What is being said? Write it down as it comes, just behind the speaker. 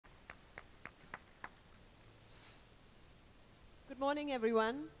morning,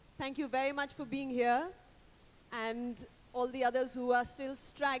 everyone. Thank you very much for being here. And all the others who are still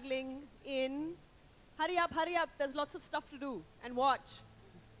straggling in, hurry up, hurry up. There's lots of stuff to do and watch.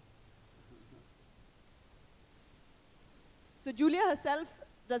 So Julia herself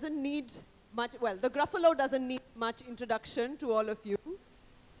doesn't need much, well, the Gruffalo doesn't need much introduction to all of you.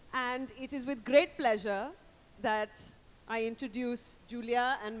 And it is with great pleasure that I introduce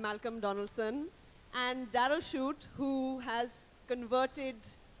Julia and Malcolm Donaldson and Daryl Shute, who has converted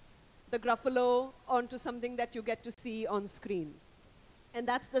the Gruffalo onto something that you get to see on screen. And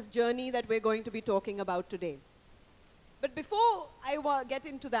that's the journey that we're going to be talking about today. But before I get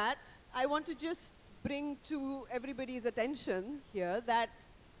into that, I want to just bring to everybody's attention here that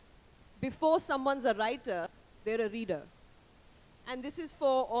before someone's a writer, they're a reader. And this is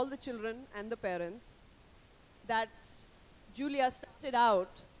for all the children and the parents, that Julia started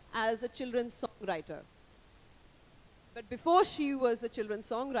out as a children's songwriter. But before she was a children's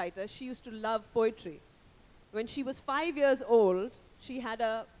songwriter, she used to love poetry. When she was 5 years old, she had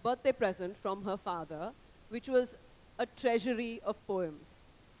a birthday present from her father, which was a treasury of poems.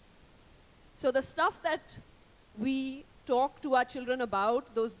 So the stuff that we talk to our children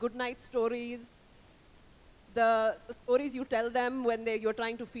about, those goodnight stories, the stories you tell them when you're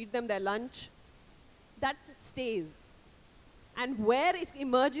trying to feed them their lunch, that stays. And where it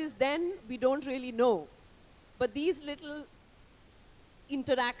emerges then, we don't really know. But these little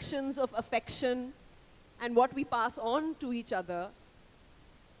interactions of affection and what we pass on to each other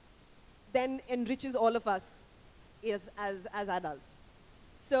then enriches all of us as adults.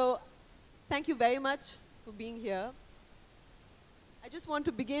 So thank you very much for being here. I just want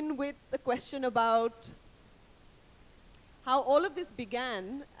to begin with the question about how all of this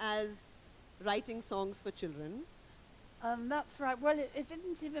began as writing songs for children. That's right. Well, it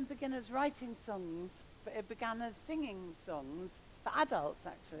didn't even begin as writing songs, but it began as singing songs for adults,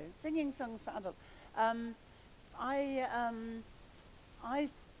 actually. Singing songs for adults. I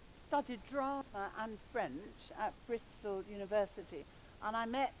studied drama and French at Bristol University, and I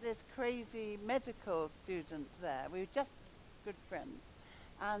met this crazy medical student there. We were just good friends.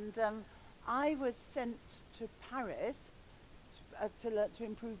 And I was sent to Paris to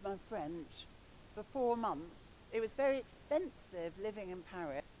improve my French for 4 months. It was very expensive living in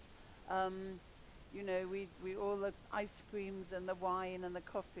Paris. You know, we all the ice creams and the wine and the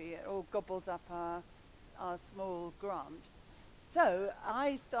coffee, it all gobbled up our small grant. So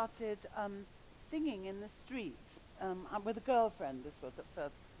I started singing in the street with a girlfriend. This was at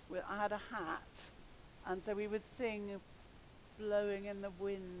first. I had a hat, and so we would sing Blowing in the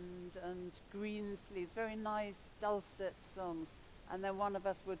Wind and Green Sleeves, very nice dulcet songs. And then one of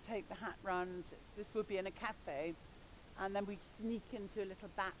us would take the hat round. This would be in a cafe, and then we'd sneak into a little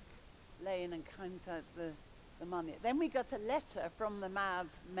back lane and count out the money. Then we got a letter from the mad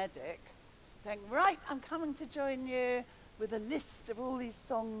medic saying, right, I'm coming to join you with a list of all these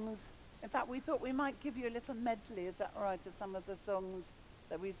songs. In fact, we thought we might give you a little medley, is that all right, of some of the songs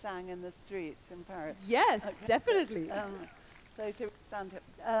that we sang in the streets in Paris? Yes, okay. Definitely. So to stand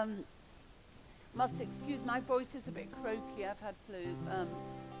up. Must excuse my voice is a bit croaky. I've had flu,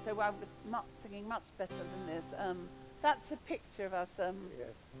 so I was singing much better than this. That's a picture of us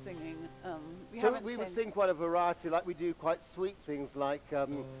singing. We would sing quite a variety, like we do quite sweet things like,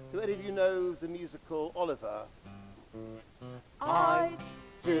 do any of you know the musical Oliver? I'd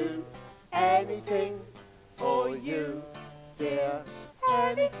do anything for you, dear,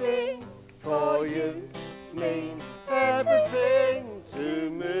 anything for you, means everything to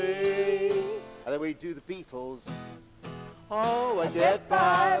me. And then we do the Beatles. Oh, I get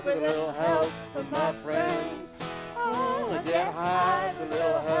by with a little help from my friends. Oh, I get high with a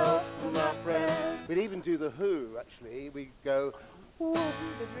little help from my friends. We'd even do the Who, actually. We'd go, oh,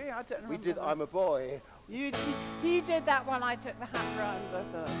 did we? I don't remember. We did I'm a Boy. He did that one, I took the hat round, I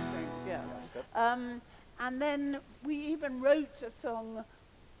thought, yeah. Yes. And then we even wrote a song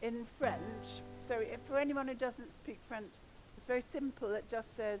in French. So for anyone who doesn't speak French, it's very simple. It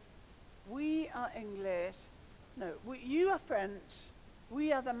just says, we are English. No, you are French.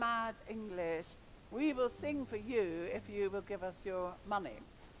 We are the mad English. We will sing for you if you will give us your money.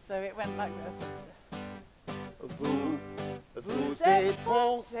 So it went like this. Vous êtes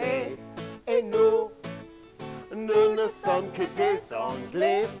français et nous ne sommes que des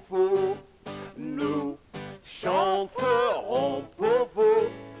Anglais fous. Nous chanterons pour vous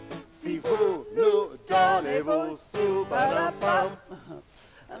si vous nous donnez vos sous.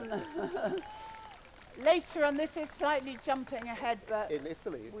 Later on, this is slightly jumping ahead, but in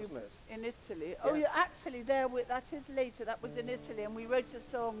Italy, wasn't it? In Italy. Yes. Oh, yeah, actually, that is later. That was in Italy, and we wrote a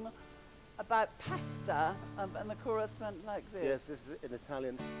song about pasta, and the chorus went like this. Yes, this is in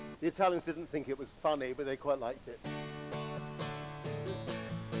Italian. The Italians didn't think it was funny, but they quite liked it.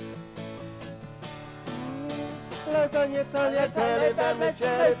 Lasagna, tagliatelle,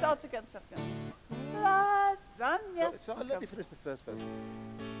 vermicelli. Start again, Lasagna. So let me finish the first verse.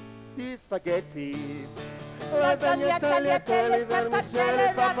 Di spaghetti. Lasagna, tagliatelle,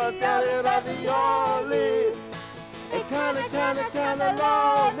 vermicelli, pappardelle, ravioli. E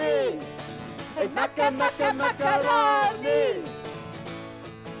cannelloni. E macaroni.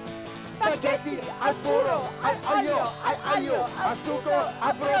 Spaghetti al burro, al aglio, al sugo,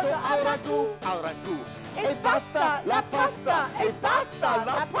 al brodo, al ragù. E basta la pasta, e basta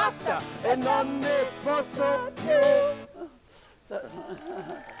la pasta, e non ne posso più.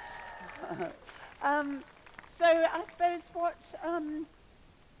 So I suppose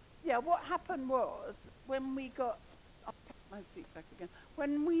what happened was when we got, I'll take my seat back again.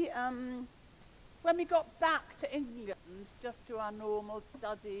 When we got back to England, just to our normal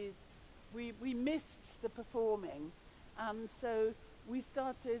studies, we missed the performing, and so we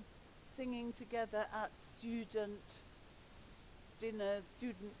started singing together at student dinners,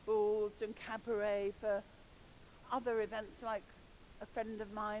 student balls, and cabaret for other events. Like a friend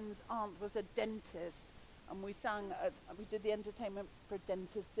of mine's aunt was a dentist, and we did the entertainment for a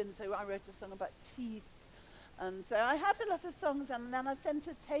dentist dinner, so I wrote a song about teeth. And so I had a lot of songs, and then I sent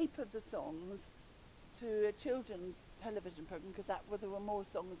a tape of the songs to a children's television program, because there were more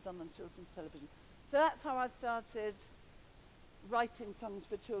songs done on children's television. So that's how I started writing songs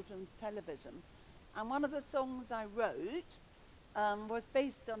for children's television. And one of the songs I wrote was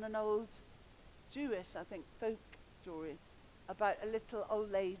based on an old Jewish, I think, folk story about a little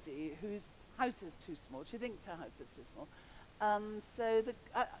old lady whose house is too small. She thinks her house is too small. So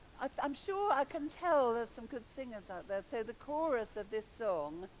I'm sure I can tell there's some good singers out there. So the chorus of this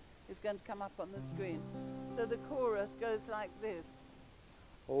song is going to come up on the screen. So the chorus goes like this.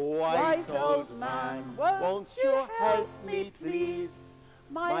 Wise old man, won't you help me please?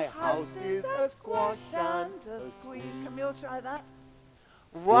 My house is a squash and a squeeze. Can we all try that?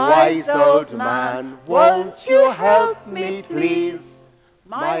 Wise old man, won't you help me please?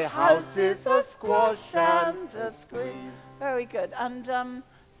 My house is a squash and a squeeze. Very good. And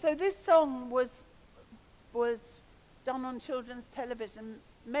so this song was done on children's television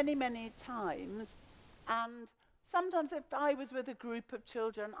many, many times. And sometimes if I was with a group of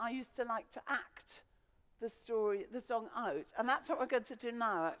children, I used to like to act the song out. And that's what we're going to do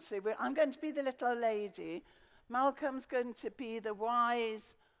now, actually. I'm going to be the little lady. Malcolm's going to be the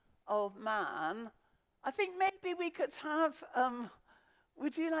wise old man. I think maybe we could have,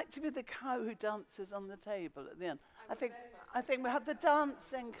 would you like to be the cow who dances on the table at the end? I think we have the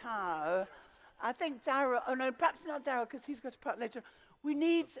dancing cow. I think Daryl, oh no, perhaps not Daryl, because he's got a part later. We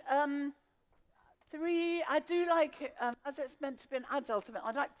need 3, I do like it, as it's meant to be an adult event,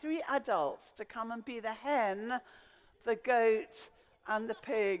 I'd like 3 adults to come and be the hen, the goat, and the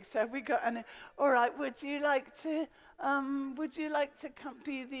pig. So have we got any? All right, would you like to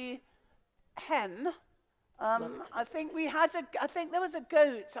be the hen? I think there was a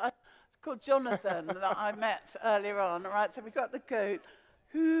goat called Jonathan that I met earlier on. All right, so we got the goat.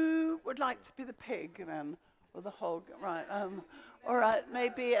 Who would like to be the pig then, or the hog? Right. All right,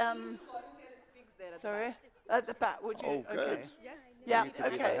 maybe. Sorry, at the back. Would you? Oh, okay. good. Yeah. You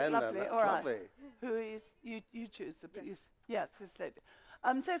can be the Okay. hen Lovely. then, All right. lovely. Who is you? You choose the. Yes. Yes, this lady.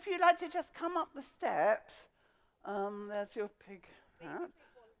 So if you'd like to just come up the steps, there's your pig hat,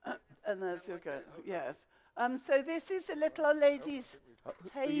 and there's your goat. Yes. So this is a little old lady's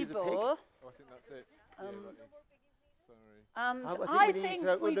table. Oh, I think that's it. And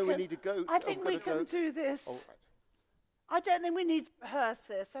I think we can do this. Oh, right. I don't think we need to rehearse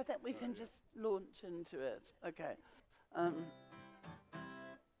this. I think we can just launch into it. Okay.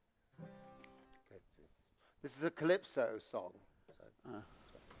 This is a calypso song.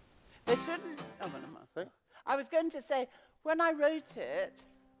 They shouldn't. Oh, no, no. Sorry? I was going to say, when I wrote it,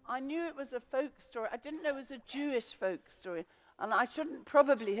 I knew it was a folk story. I didn't know it was a Jewish folk story, and I shouldn't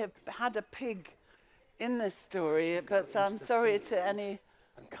probably have had a pig in this story. But I'm sorry to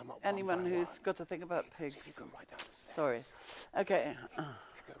anyone who's got to think about pigs. Go right down the stairs. Sorry. Okay.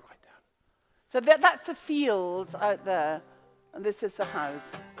 Go right down. So that's a field out there, and this is the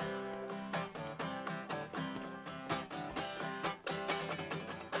house.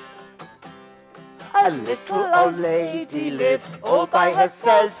 A little old lady lived all by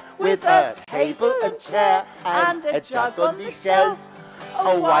herself, with a table and chair and a jug on the shelf.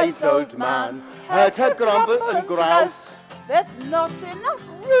 A wise old man heard her grumble and grouse. There's not enough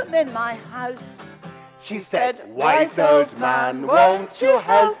room in my house. She said, wise old man, won't you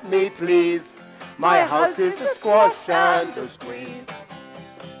help me please? My house is a squash and a squeeze.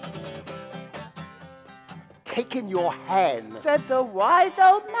 Taking your hen, said the wise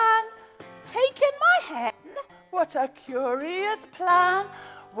old man. Taking my hen? What a curious plan.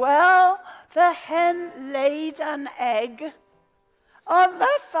 Well, the hen laid an egg on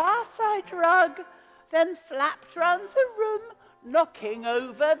the far side rug, then flapped round the room, knocking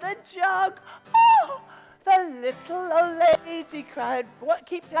over the jug. Oh, the little old lady cried, what?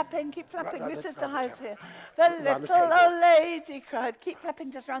 Keep flapping, this is the house here. The little old lady cried, keep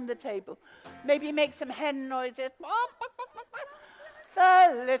flapping just round the table. Maybe make some hen noises.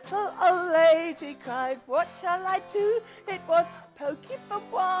 The little old lady cried, what shall I do? It was pokey for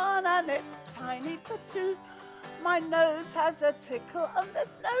one and it's tiny for two. My nose has a tickle and there's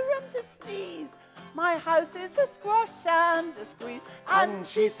no room to sneeze. My house is a squash and a squeeze. And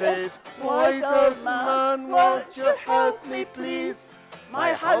she said, wise old man, won't you help me please?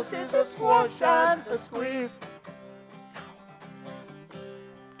 My house is a squash and a squeeze.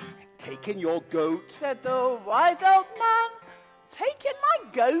 Taking your goat, said the wise old man. Taking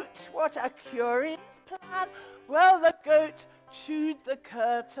my goat, what a curious plan. Well, the goat chewed the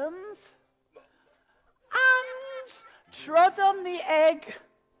curtains and trod on the egg.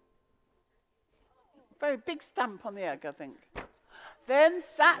 Very big stamp on the egg, I think. Then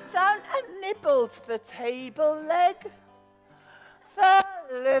sat down and nibbled the table leg. The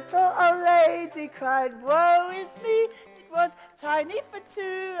little old lady cried, woe is me. It was tiny for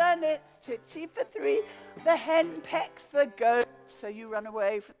two and it's titchy for three. The hen pecks the goat, so you run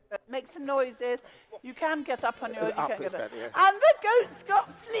away, make some noises. You can get up on your own, you can't get up. And the goat's got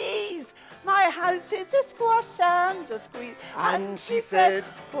fleas. My house is a squash and a squeeze. And she said,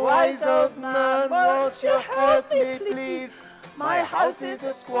 wise old man, won't you help me please? My house is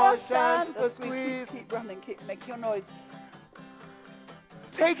a squash and a squeeze. Keep running, make your noise.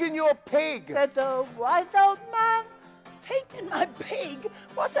 Taking your pig, said the wise old man. Taking my pig?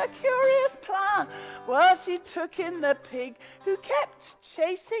 What a curious plan. Well, she took in the pig, who kept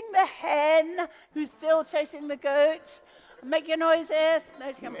chasing the hen, who's still chasing the goat. Make your noises.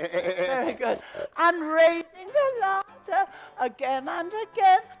 Very good. And raising the laughter again and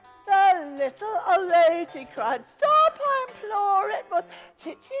again. The little old lady cried, stop, I implore. It was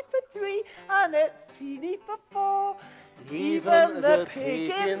titchy for three and it's teeny for four. Even the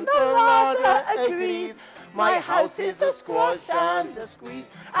pig in the larder agrees. My house is a squash and a squeeze.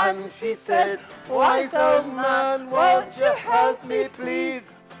 And she said, wise old man, won't you help me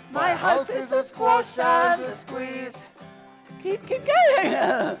please? My house is a squash and a squeeze. Keep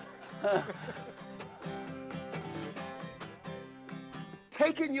going.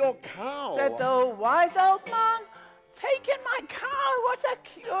 Taking your cow, said the wise old man. Taking my cow, what a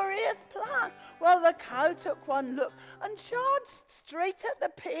curious plan. Well, the cow took one look and charged straight at the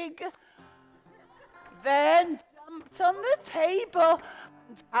pig. Then jumped on the table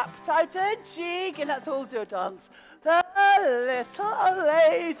and tapped out a jig, and let's all do a dance. The little old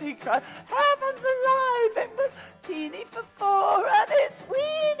lady cried, heavens alive, it was teeny for four and it's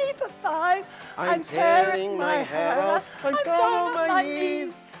weeny for five. I'm tearing my hair out, I'm down on my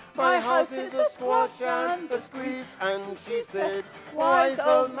knees. My house is a squash and a squeeze. And she said, wise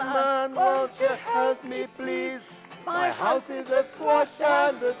old man, won't you help me please? My house is a squash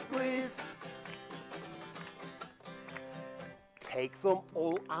and a squeeze. Take them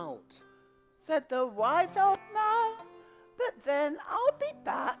all out, said the wise old man. But then I'll be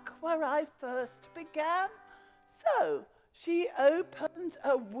back where I first began. So she opened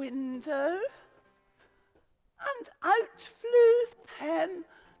a window and out flew the hen.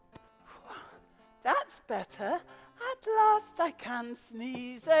 That's better. At last I can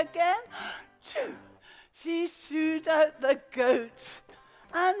sneeze again. Choo! She shooed out the goat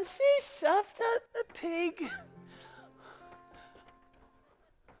and she shoved out the pig.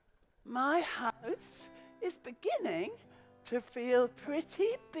 My house is beginning to feel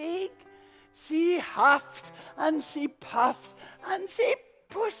pretty big. She huffed and she puffed and she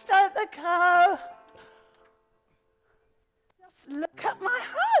pushed out the cow. Just look at my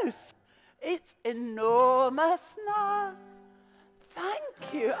house. It's enormous now.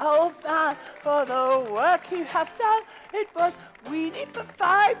 Thank you, old man, for the work you have done. It was weeny for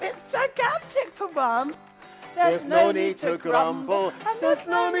five, it's gigantic for one. There's no need to grumble, and there's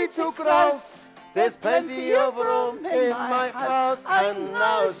no need to grouse. There's plenty of room in my house, and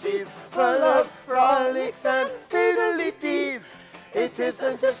now she's full of frolics and fiddlities. It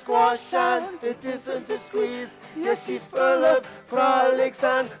isn't a squash and it isn't a squeeze. Yes, she's full of frolics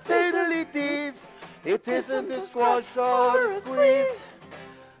and fiddlities. It isn't a squash or a squeeze.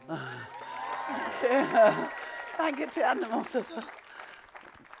 you. Thank you to animals as well.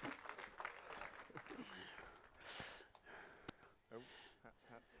 Oh,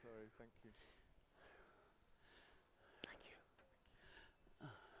 hat, sorry, thank you. Thank you.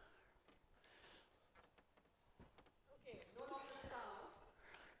 Okay, no longer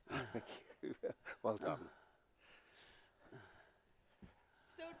sound. Thank you. Well done.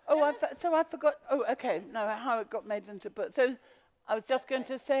 So Oh, tell us- so I forgot. Oh, okay. No, how it got made into a book. So I was just going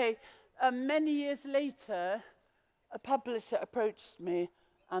to say, many years later, a publisher approached me,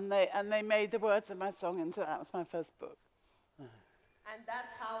 and they made the words of my song into that. Was my first book. And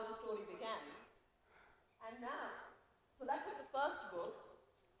that's how the story began. And now, so that was the first book.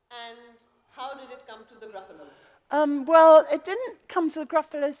 And how did it come to the Gruffalo? Well, it didn't come to the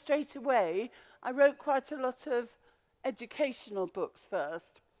Gruffalo straight away. I wrote quite a lot of educational books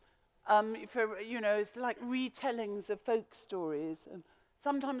first. For, you know, it's like retellings of folk stories. And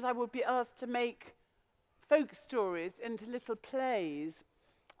sometimes I would be asked to make folk stories into little plays.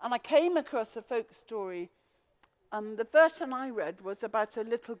 And I came across a folk story. The version I read was about a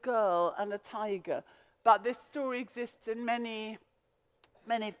little girl and a tiger. But this story exists in many,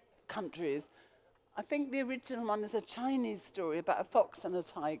 many countries. I think the original one is a Chinese story about a fox and a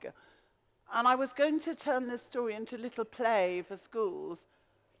tiger. And I was going to turn this story into a little play for schools.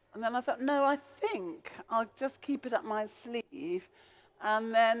 And then I thought, no, I think I'll just keep it up my sleeve.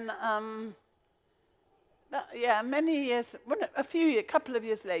 And then, many years, a couple of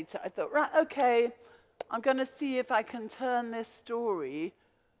years later, I thought, right, okay, I'm going to see if I can turn this story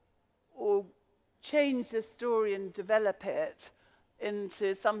or change this story and develop it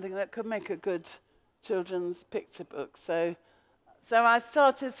into something that could make a good children's picture book. So I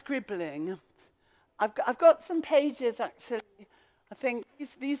started scribbling. I've got some pages, actually. I think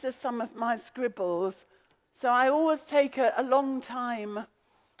these are some of my scribbles. So I always take a long time,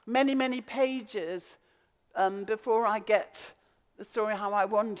 many, many pages, before I get the story how I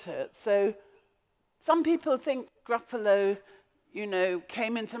want it. So some people think Gruffalo, you know,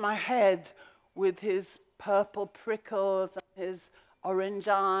 came into my head with his purple prickles and his orange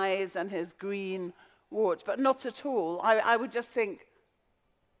eyes and his green warts, but not at all. I would just think,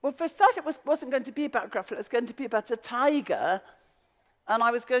 well, for a start, it wasn't going to be about Gruffalo. It was going to be about a tiger, and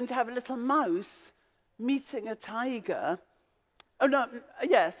I was going to have a little mouse meeting a tiger. Oh, no,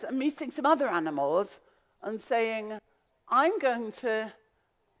 yes, and meeting some other animals and saying, I'm going to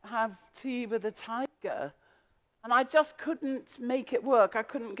have tea with a tiger. And I just couldn't make it work. I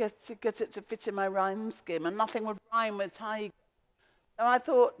couldn't get it to fit in my rhyme scheme, and nothing would rhyme with tiger. So I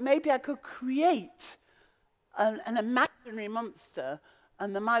thought maybe I could create an imaginary monster,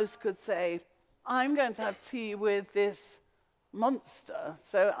 and the mouse could say, I'm going to have tea with this monster.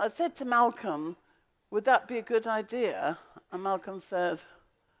 So I said to Malcolm, would that be a good idea? And Malcolm said,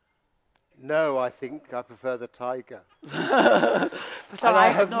 No, I think I prefer the tiger. so And I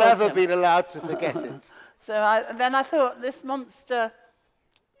have ignored never him. been allowed to forget it. So then I thought, this monster,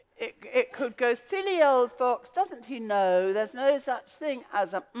 it could go, silly old fox, doesn't he know there's no such thing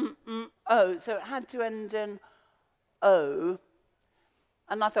as a O? So it had to end in O.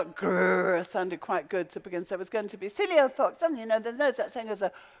 And I thought, grrr, sounded quite good to begin. So it was going to be, silly old fox, doesn't he know there's no such thing as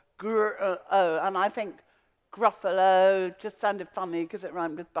a grrr, O? And I think Gruffalo just sounded funny because it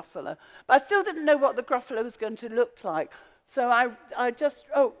rhymed with buffalo. But I still didn't know what the Gruffalo was going to look like. So I just,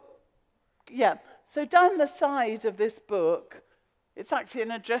 So down the side of this book, it's actually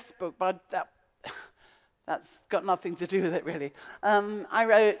an address book, but that's got nothing to do with it, really. I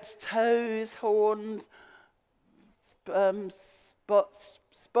wrote toes, horns, spots,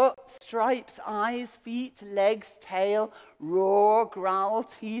 stripes, eyes, feet, legs, tail, roar, growl,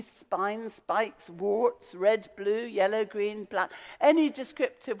 teeth, spine, spikes, warts, red, blue, yellow, green, black, any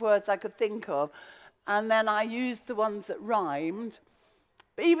descriptive words I could think of. And then I used the ones that rhymed.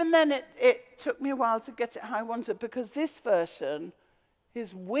 But even then, it took me a while to get it how I wanted, because this version,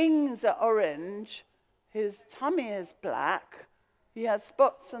 his wings are orange, his tummy is black, he has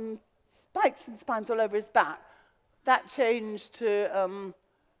spots and spikes and spines all over his back. That changed to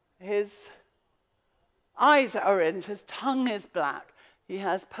his eyes are orange, his tongue is black, he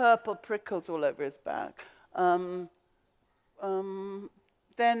has purple prickles all over his back.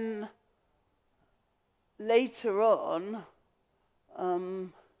 Then later on,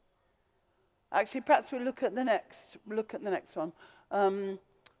 actually, perhaps we'll look at the next one.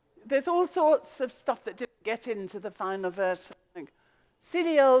 There's all sorts of stuff that didn't get into the final version. Like,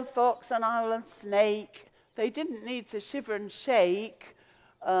 silly old fox and owl and snake. They didn't need to shiver and shake.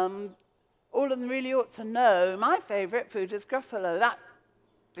 All of them really ought to know my favourite food is Gruffalo. That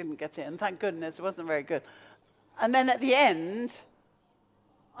didn't get in, thank goodness. It wasn't very good. And then at the end,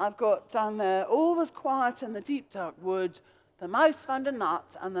 I've got down there, all was quiet in the deep dark wood. The mouse found a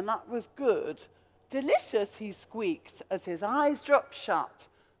nut, and the nut was good. Delicious, he squeaked as his eyes dropped shut.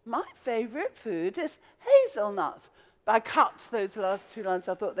 My favourite food is hazelnut. But I cut those last 2 lines.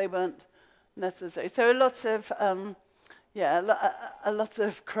 I thought they weren't necessary. So a lot of, a lot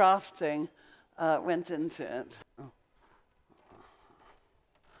of crafting went into it. Oh.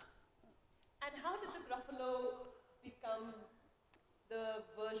 And how did the Gruffalo become the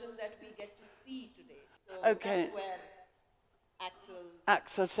version that we get to see today? So Okay. that's where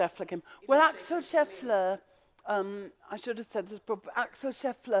Axel Scheffler came. Well, Axel Scheffler, I should have said this, but Axel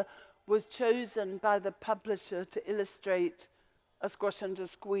Scheffler was chosen by the publisher to illustrate A Squash and a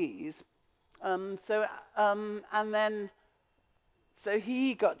Squeeze. So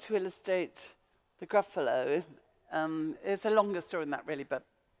he got to illustrate the Gruffalo. It's a longer story than that, really, but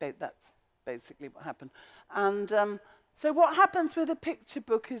that's basically what happened. And so what happens with a picture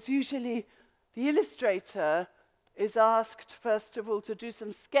book is usually the illustrator is asked, first of all, to do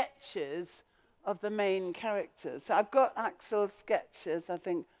some sketches of the main characters. So I've got Axel's sketches, I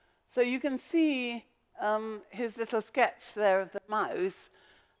think. So you can see his little sketch there of the mouse.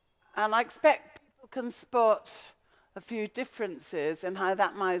 And I expect people can spot a few differences in how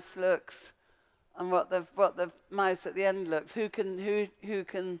that mouse looks and what the mouse at the end looks. Who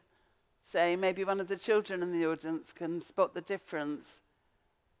can say, maybe one of the children in the audience can spot the difference?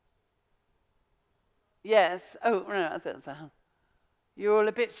 Yes. Oh, no, I thought so. You're all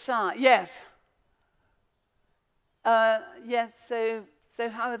a bit shy. Yes. Yes, so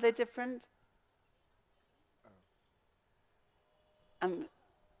how are they different? So in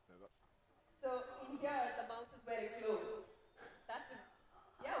here, the mouse is wearing clothes.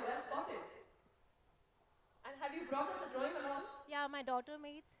 Yeah, well spotted. And have you brought us a drawing along? Yeah, my daughter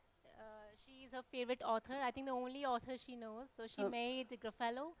made. She's her favorite author. I think the only author she knows. So she made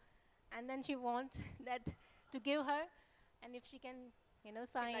Gruffalo, and then she wants that to give her, and if she can,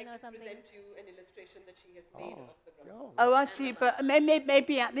 sign or something. Present you an illustration that she has made of the Gruffalo. Oh, I see, but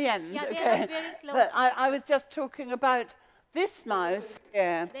maybe at the end. Yeah, okay. they're not wearing clothes. But I was just talking about this mouse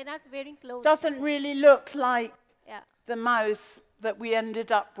here. They're not wearing clothes. Doesn't really look like Yeah. the mouse that we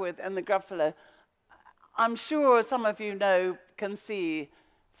ended up with in the Gruffalo. I'm sure some of you can see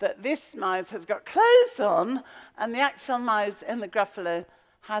that this mouse has got clothes on, and the actual mouse in the Gruffalo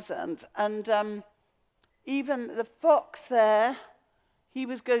hasn't. And even the fox there, he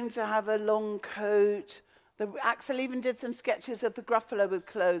was going to have a long coat. Axel even did some sketches of the Gruffalo with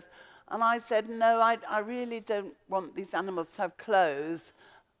clothes. And I said, no, I really don't want these animals to have clothes.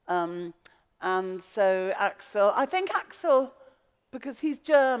 And so I think Axel, because he's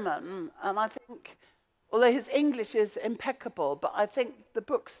German, and I think, although his English is impeccable, but I think the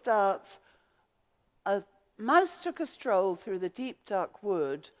book starts, a mouse took a stroll through the deep dark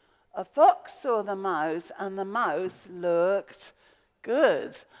wood. A fox saw the mouse, and the mouse looked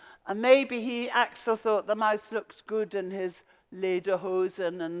good. And maybe Axel thought the mouse looked good in his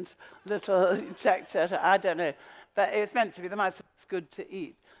lederhosen and little check shirt. I don't know. But it was meant to be the mouse looks good to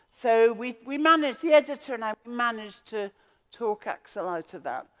eat. So we managed, the editor and I managed to talk Axel out of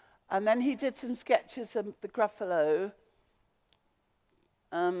that. And then he did some sketches of the Gruffalo.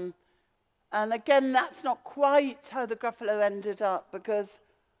 And again, that's not quite how the Gruffalo ended up, because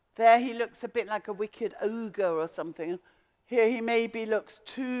there he looks a bit like a wicked ogre or something. Here he maybe looks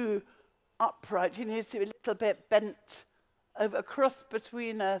too upright. He needs to be a little bit bent over, a cross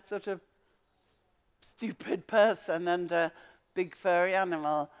between a sort of stupid person and a big furry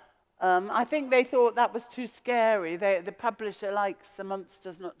animal. I think they thought that was too scary. The publisher likes the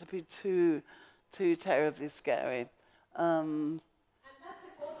monsters not to be too terribly scary. And that's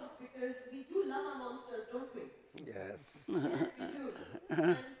important, because we do love our monsters, don't we? Yes. Yes, we do.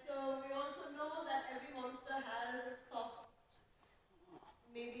 And so we also know that every monster has a soft,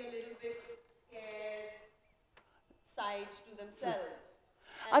 maybe a little bit scared side to themselves.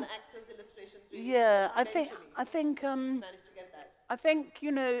 And Axel's illustrations really I think managed to get that. I think,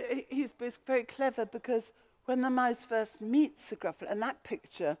 he's very clever, because when the mouse first meets the Gruffalo, and that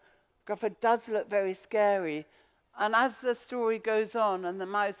picture, Gruffalo does look very scary. And as the story goes on and the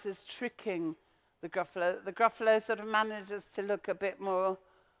mouse is tricking the Gruffalo sort of manages to look a bit more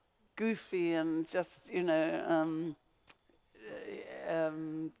goofy and just,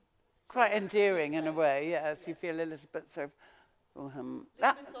 quite endearing in a way. Yes, you feel a little bit sorry for him.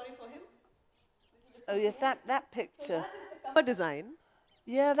 Sorry for him? Oh, yes, that picture. Cover design.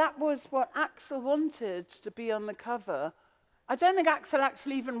 Yeah, that was what Axel wanted to be on the cover. I don't think Axel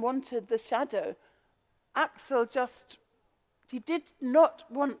actually even wanted the shadow. Axel he did not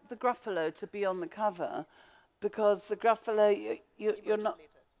want the Gruffalo to be on the cover, because the Gruffalo, you're not,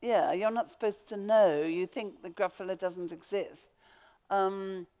 Yeah, you're not supposed to know. You think the Gruffalo doesn't exist.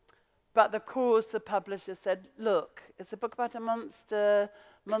 But of course, the publisher said, look, it's a book about a monster.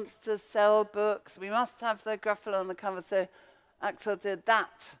 Monsters sell books. We must have the Gruffalo on the cover. So Axel did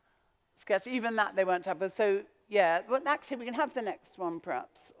that sketch. Even that they weren't happy. So, yeah, well, actually, we can have the next one,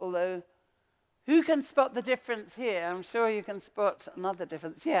 perhaps. Although, who can spot the difference here? I'm sure you can spot another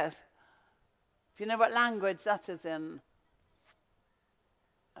difference. Yes. Do you know what language that is in?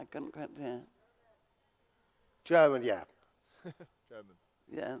 I couldn't quite hear. German, yeah. German.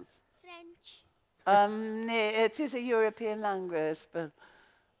 Yes. French. It is a European language, but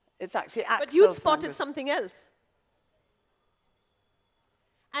it's actually Axel's But you'd spotted language. something else.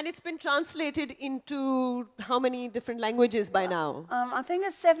 And it's been translated into how many different languages by now? I think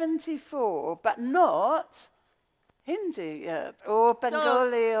it's 74, but not Hindi yet, or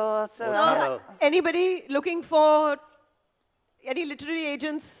Bengali, or so. So, anybody looking for any literary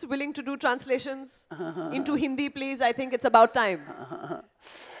agents willing to do translations into Hindi, please? I think it's about time.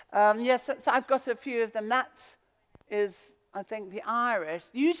 Yes, so I've got a few of them. That is, I think, the Irish.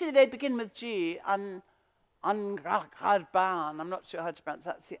 Usually they begin with G, I'm not sure how to pronounce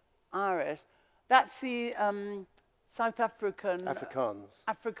that. That's the Irish. That's the South African.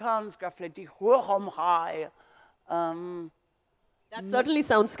 Afrikaans Gruffalo, die Hooromhaai. That certainly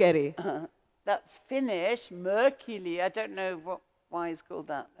sounds scary. That's Finnish, Merkili. I don't know why he's called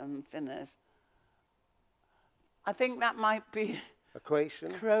that Finnish. I think that might be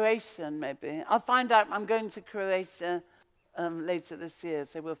Croatian, maybe. I'll find out. I'm going to Croatia later this year,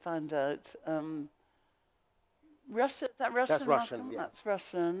 so we'll find out. Russia, is that Russian? That's Russian, Malcolm? yeah. That's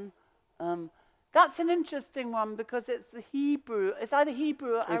Russian. That's an interesting one because it's the Hebrew. It's either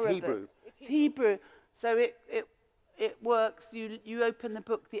Hebrew or Arabic. Hebrew. It's Hebrew. So it works. You open the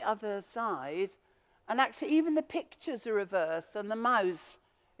book the other side, and actually even the pictures are reversed, and the mouse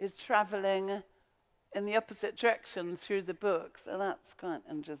is traveling in the opposite direction through the book. So that's quite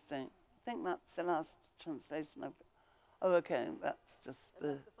interesting. I think that's the last translation of it. Oh, okay. That's just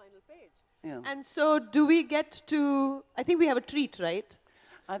the final page. Yeah. And so do we get to, I think we have a treat, right?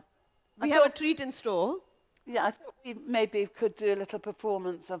 We have a treat in store. Yeah, I thought we maybe could do a little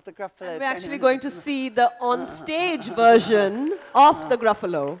performance of the Gruffalo. And we're actually going to see the on-stage version of the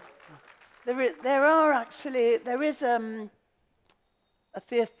Gruffalo. There is a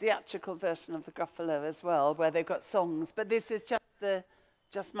theatrical version of the Gruffalo as well, where they've got songs, but this is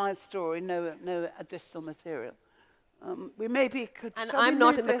just my story, no additional material. We maybe could. And I'm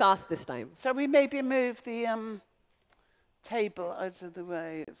not in the cast this time. Shall we maybe move the table out of the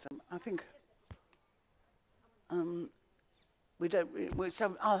way? I think. We don't.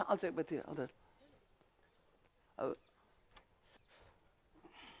 I'll do it with you. I'll do it. Oh.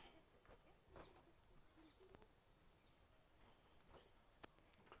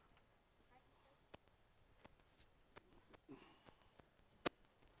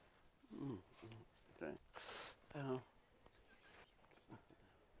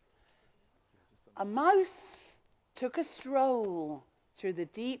 A mouse took a stroll through the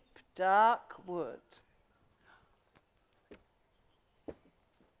deep, dark wood.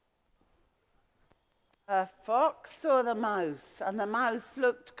 A fox saw the mouse, and the mouse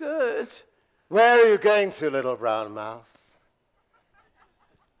looked good. Where are you going to, little brown mouse?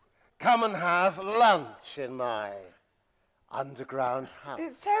 Come and have lunch in my underground house.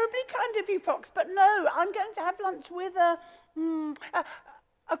 It's terribly kind of you, Fox, but no, I'm going to have lunch with a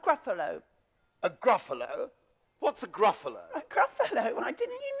Gruffalo. A Gruffalo? What's a Gruffalo? A Gruffalo? Why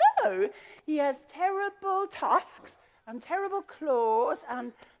didn't you know? He has terrible tusks and terrible claws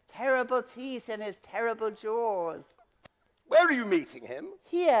and terrible teeth in his terrible jaws. Where are you meeting him?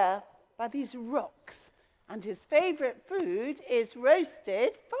 Here, by these rocks. And his favourite food is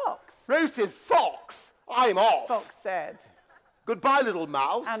roasted fox. Roasted fox? I'm off. Fox said. Goodbye, little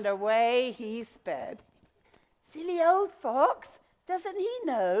mouse. And away he sped. Silly old fox, doesn't he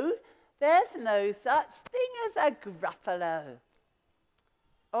know there's no such thing as a Gruffalo?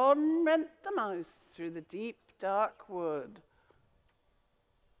 On went the mouse through the deep, dark wood.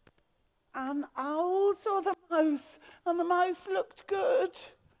 An owl saw the mouse, and the mouse looked good.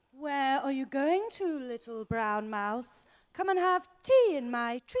 Where are you going to, little brown mouse? Come and have tea in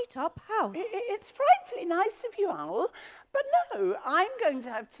my treetop house. It's frightfully nice of you, Owl, but no, I'm going to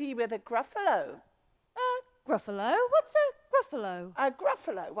have tea with a Gruffalo. A Gruffalo? What's a Gruffalo? A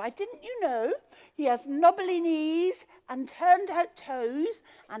Gruffalo? Why, didn't you know? He has knobbly knees and turned-out toes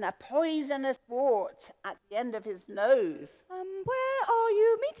and a poisonous wart at the end of his nose. Where are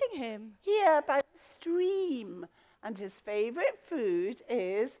you meeting him? Here by the stream. And his favourite food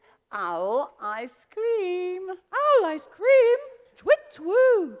is owl ice cream. Owl ice cream?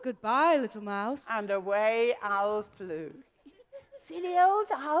 Twit-woo! Goodbye, little mouse. And away Owl flew. Silly old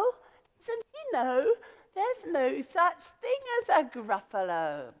owl, doesn't he know there's no such thing as a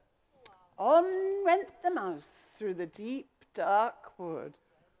Gruffalo? On went the mouse through the deep, dark wood.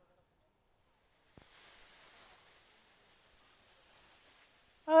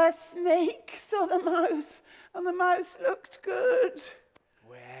 A snake saw the mouse, and the mouse looked good.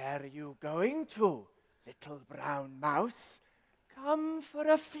 Where are you going to, little brown mouse? Come for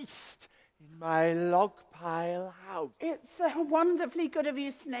a feast in my log pile house. It's wonderfully good of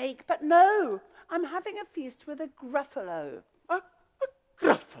you, snake, but no, I'm having a feast with a Gruffalo. A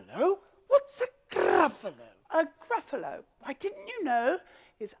Gruffalo? What's a Gruffalo? A Gruffalo. Why, didn't you know?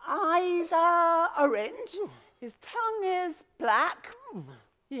 His eyes are orange, his tongue is black,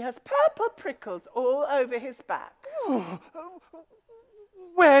 he has purple prickles all over his back.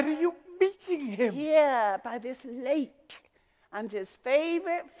 Where are you meeting him? Here, by this lake. And his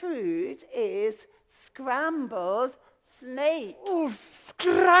favourite food is scrambled snake. Oh,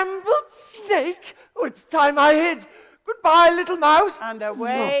 scrambled snake? Oh, it's time I hid. Goodbye, little mouse. And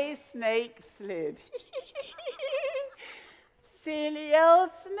away Snake slid. Silly old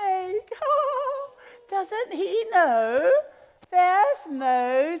snake. Oh, doesn't he know there's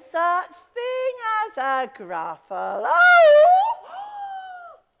no such thing as a Gruffalo?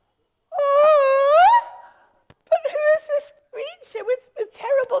 Oh, but who is this creature with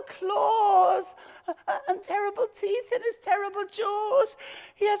terrible claws and terrible teeth in his terrible jaws?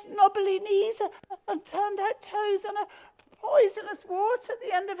 He has knobbly knees and turned out toes and a poisonous wart at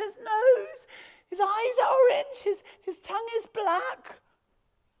the end of his nose. His eyes are orange, his tongue is black.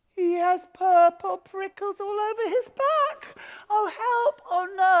 He has purple prickles all over his back. Oh, help, oh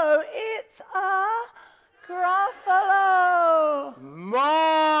no, it's a Gruffalo.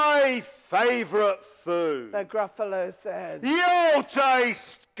 My favourite food. The Gruffalo said. You'll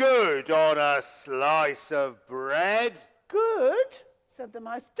taste good on a slice of bread. Good, said the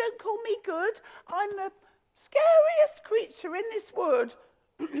mouse. Don't call me good. I'm the scariest creature in this wood.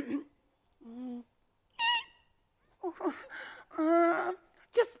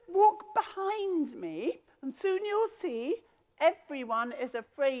 Just walk behind me, and soon you'll see everyone is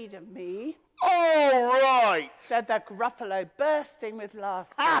afraid of me. All right, Said the Gruffalo, bursting with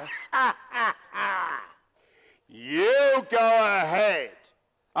laughter. You go ahead,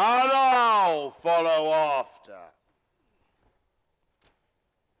 and I'll follow after.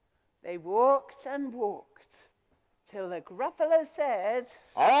 They walked and walked, till the Gruffalo said,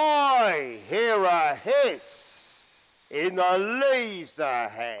 I hear a hiss in the leaves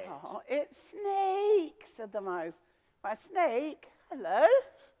ahead. "Oh, it's Snake," said the mouse. "Why, Snake, hello."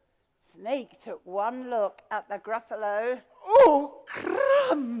 Snake took one look at the Gruffalo. Oh,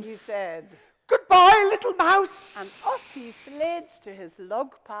 crumbs! He said, Goodbye, little mouse. and off he slid to his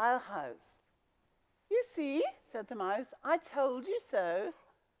log pile house. "You see," said the mouse, "I told you so,"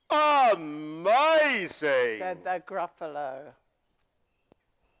 Amazing! said the Gruffalo.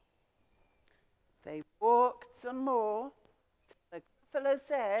 They walked some more. The Gruffalo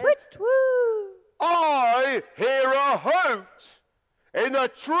said, Twit-woo! I hear a hoot in the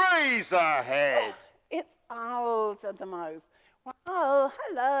trees ahead. "It's Owl," said the mouse. "Well,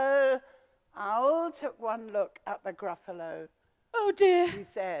 hello." Owl took one look at the Gruffalo. Oh dear. He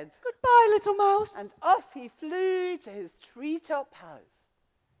said, Goodbye, little mouse. and off he flew to his treetop house.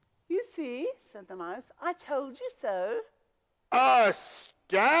 "You see," said the mouse, "I told you so,"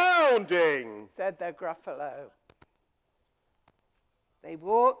 Astounding! said the Gruffalo. They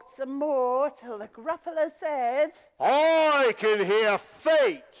walked some more till the Gruffalo said, I can hear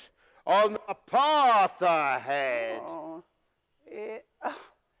feet on the path ahead. "Oh,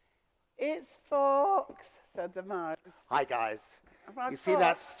 it's Fox," said the mouse. Hi, guys. My You see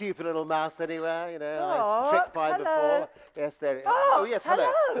that Fox. stupid little mouse anywhere? You know, I was Fox, tricked by hello. before. Yes, there it is. Fox, Oh, yes,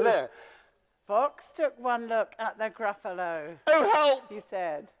 hello. hello. Hello. Fox took one look at the Gruffalo. Oh, help! He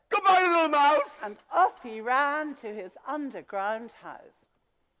said, Goodbye, little mouse. and off he ran to his underground house.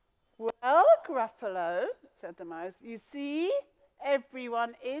 "Well, Gruffalo," said the mouse, "you see,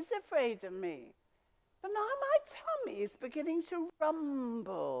 everyone is afraid of me. But now my tummy is beginning to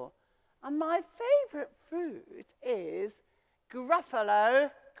rumble, and my favourite food is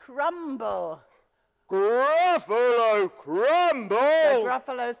Gruffalo crumble." Gruffalo crumble! The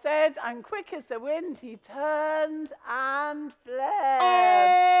Gruffalo said, and quick as the wind he turned and fled.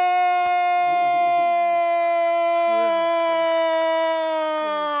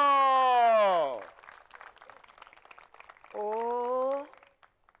 Oh! All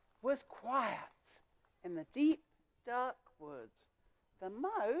was quiet in the deep, dark woods. The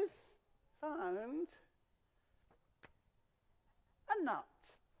mouse found a nut.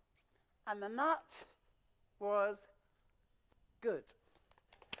 And the nut was good.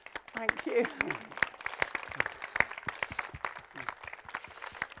 Thank you.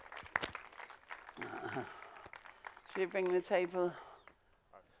 Should we bring the table?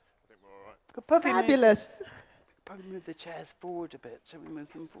 I think we're all right. Could probably Fabulous. probably move the chairs forward a bit. Shall we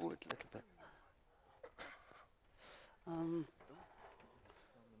move them forward a little bit?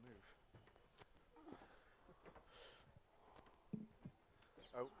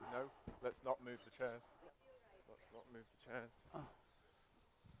 Oh, no, let's not move the chairs. Let's not move the chairs.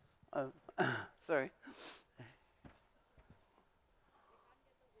 Oh, sorry.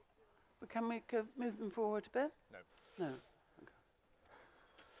 But can we move them forward a bit? No. No.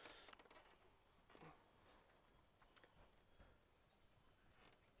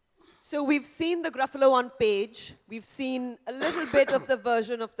 So we've seen the Gruffalo on page. We've seen a little bit of the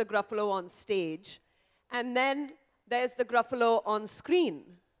version of the Gruffalo on stage. And then there's the Gruffalo on screen.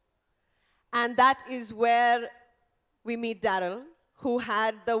 And that is where we meet Daryl, who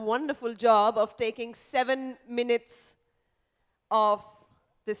had the wonderful job of taking 7 minutes of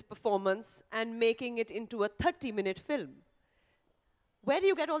this performance and making it into a 30-minute film. Where do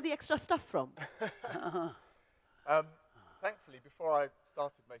you get all the extra stuff from? Thankfully, before I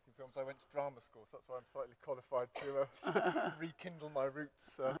started making films, I went to drama school, so that's why I'm slightly qualified to rekindle my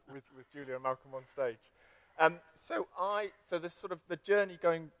roots with Julia and Malcolm on stage. So this sort of the journey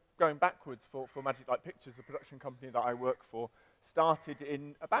going backwards for Magic Light Pictures, the production company that I work for, started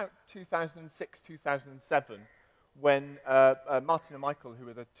in about 2006, 2007, when Martin and Michael, who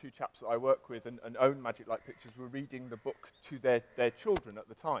are the two chaps that I work with and own Magic Light Pictures, were reading the book to their children at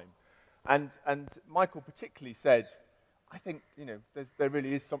the time. And Michael particularly said, I think, you know, there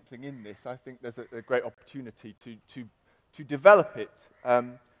really is something in this. I think there's a great opportunity to develop it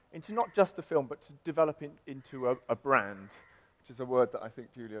into not just a film, but to develop it into a brand, which is a word that I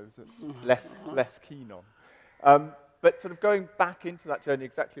think Julia is less keen on. But sort of going back into that journey,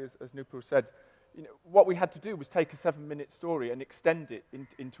 exactly as Nupur said, you know, what we had to do was take a 7-minute story and extend it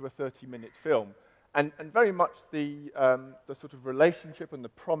into a 30-minute film. And very much the sort of relationship and the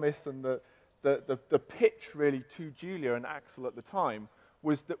promise and the pitch really to Julia and Axel at the time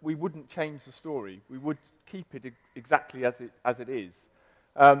was that we wouldn't change the story. We would keep it exactly as it is.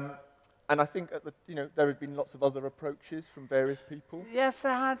 And I think there had been lots of other approaches from various people. Yes,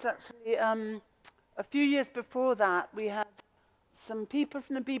 there had actually. A few years before that, we had some people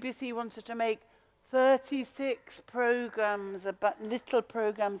from the BBC wanted to make 36 little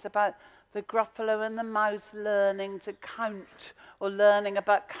programs about the Gruffalo and the mouse learning to count or learning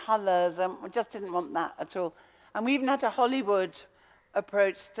about colours, and we just didn't want that at all. And we even had a Hollywood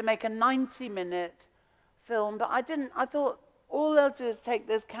approach to make a 90-minute film, but I thought all they'll do is take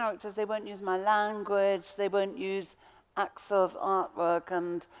those characters, they won't use my language, they won't use Axel's artwork,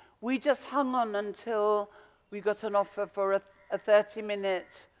 and we just hung on until we got an offer for a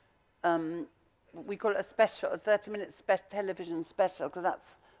 30-minute, we call it a special, a 30-minute television special, because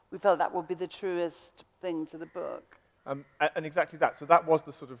we felt that would be the truest thing to the book. And exactly that. So that was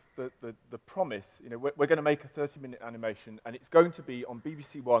the sort of the promise. You know, we're going to make a 30-minute animation, and it's going to be on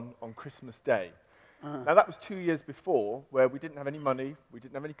BBC One on Christmas Day. Now that was 2 years before, where we didn't have any money, we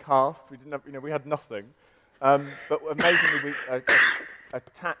didn't have any cast, we had nothing. But amazingly, we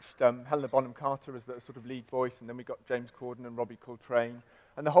attached Helena Bonham Carter as the sort of lead voice, and then we got James Corden and Robbie Coltrane,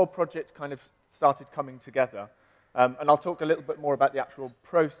 and the whole project kind of started coming together. And I'll talk a little bit more about the actual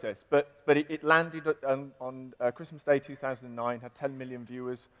process, but it landed on Christmas Day 2009, had 10 million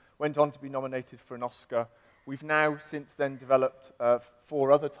viewers, went on to be nominated for an Oscar. We've now since then developed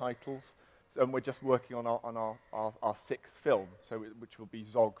 4 other titles, and we're just working on our 6th film, which will be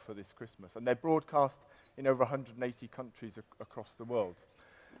Zog for this Christmas. And they're broadcast in over 180 countries across the world.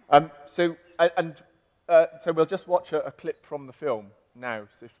 So we'll just watch a clip from the film now,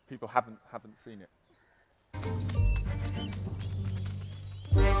 so if people haven't seen it.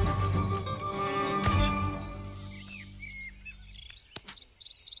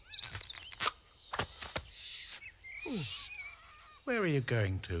 Where are you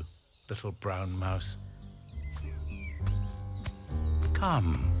going to, little brown mouse?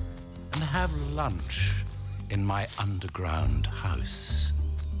 Come and have lunch in my underground house.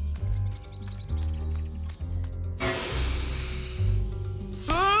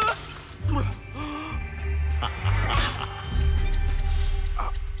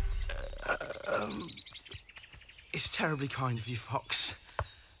 It's terribly kind of you, Fox.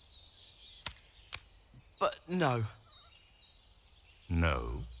 But no.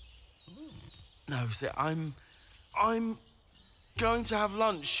 No? No, see, I'm going to have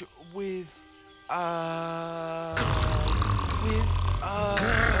lunch with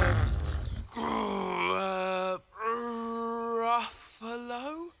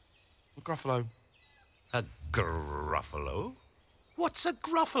Gruffalo. A Gruffalo? What's a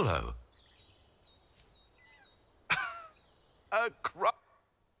Gruffalo? A gruff...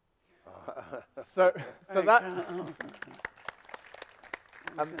 So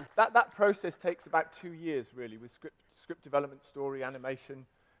that process takes about 2 years, really, with script development, story, animation,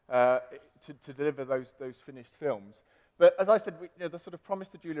 to deliver those finished films. But as I said, the sort of promise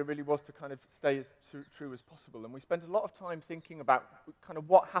to Julia really was to kind of stay as true as possible. And we spent a lot of time thinking about kind of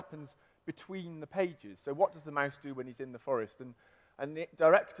what happens between the pages. So what does the mouse do when he's in the forest? And the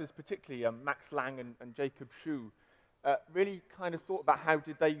directors, particularly Max Lang and Jacob Shute, really kind of thought about how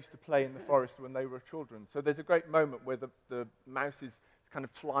did they used to play in the forest when they were children. So there's a great moment where the mouse is kind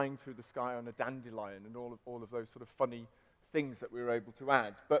of flying through the sky on a dandelion and all of those sort of funny things that we were able to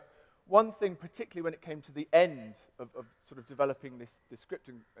add. But one thing, particularly when it came to the end of sort of developing this script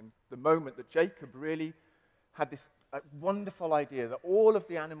and the moment that Jacob really had this wonderful idea that all of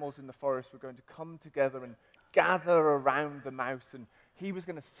the animals in the forest were going to come together and gather around the mouse, and he was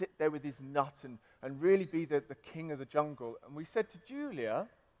going to sit there with his nut and really be the king of the jungle. And we said to Julia...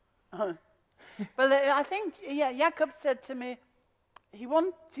 Well, I think, yeah, Jacob said to me, he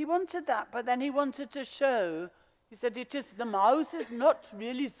wanted that, but then he wanted to show, he said, the mouse is not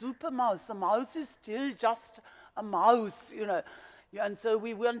really super mouse. The mouse is still just a mouse, you know. And so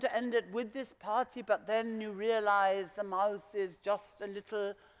we want to end it with this party, but then you realize the mouse is just a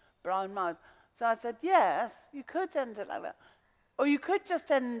little brown mouse. So I said, yes, you could end it like that. Or you could just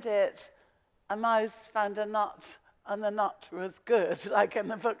end it, a mouse found a nut, and the nut was good, like in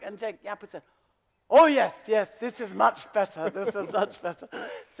the book. And Jacob said, oh, yes, this is much better. This is much better.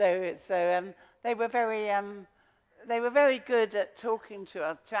 So they were very good at talking to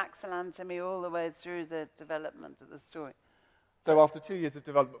us, to Axel and to me, all the way through the development of the story. So after 2 years of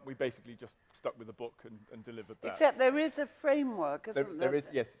development, we basically just stuck with the book and delivered that. Except there is a framework, isn't there? There is,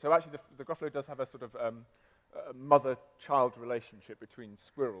 yes. So actually, the Gruffalo does have a sort of a mother-child relationship between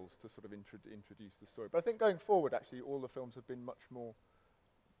squirrels to sort of introduce the story. But I think going forward, actually, all the films have been much more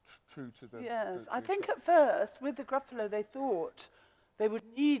true to the... Yes, I think at first, with the Gruffalo, they thought they would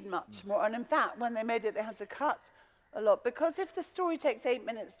need much more. And in fact, when they made it, they had to cut a lot. Because if the story takes 8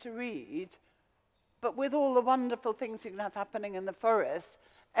 minutes to read, but with all the wonderful things you can have happening in the forest,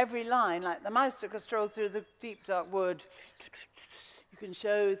 every line, like the mouse took a stroll through the deep, dark wood, you can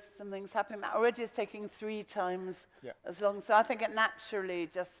show some things happening. That already is taking 3 times as long. So I think it naturally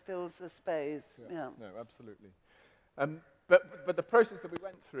just fills the space. Yeah. No, absolutely. But the process that we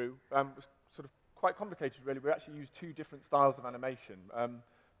went through was sort of quite complicated, really. We actually used 2 different styles of animation.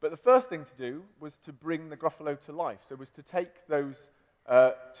 But the first thing to do was to bring the Gruffalo to life. So it was to take those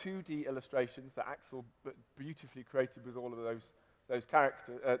 2D illustrations that Axel beautifully created with all of those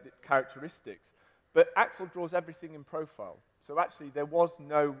characteristics. But Axel draws everything in profile. So actually, there was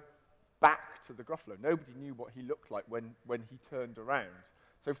no back to the Gruffalo. Nobody knew what he looked like when he turned around.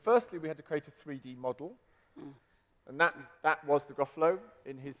 So firstly, we had to create a 3D model. And that was the Gruffalo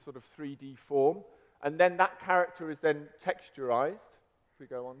in his sort of 3D form. And then that character is then texturized, if we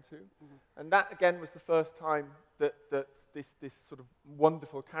go on to. And that, again, was the first time that this sort of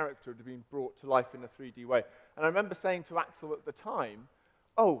wonderful character had been brought to life in a 3D way. And I remember saying to Axel at the time,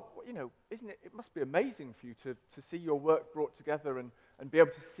 oh, you know, it must be amazing for you to see your work brought together and be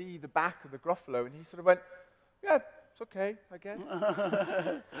able to see the back of the Gruffalo. And he sort of went, yeah, it's okay, I guess.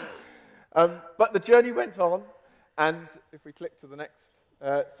 But the journey went on. And if we click to the next,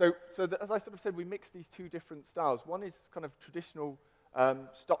 as I sort of said, we mixed these 2 different styles. One is kind of traditional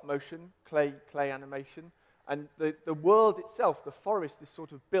stop motion, clay animation. And the world itself, the forest, is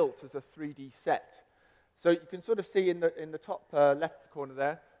sort of built as a 3D set. So you can sort of see in the top left corner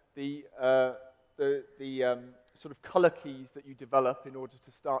there, the sort of color keys that you develop in order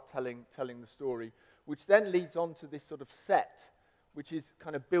to start telling the story, which then leads on to this sort of set, which is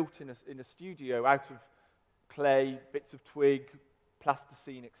kind of built in a studio out of clay, bits of twig,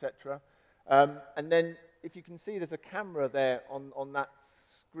 plasticine, etc. And then, if you can see, there's a camera there on that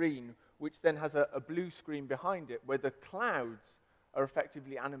screen, which then has a blue screen behind it, where the clouds are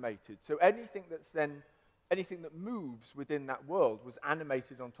effectively animated. So anything that moves within that world was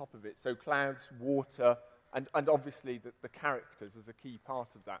animated on top of it. So clouds, water, and obviously the characters as a key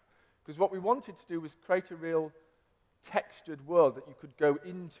part of that. Because what we wanted to do was create a real textured world that you could go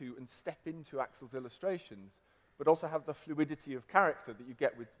into and step into Axel's illustrations, but also have the fluidity of character that you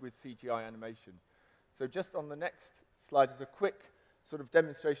get with CGI animation. So just on the next slide is a quick sort of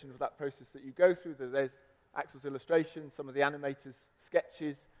demonstration of that process that you go through. There's Axel's illustrations, some of the animators'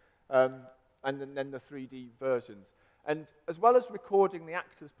 sketches, and then the 3D versions. And as well as recording the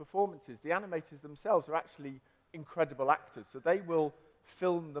actors' performances, the animators themselves are actually incredible actors. So they will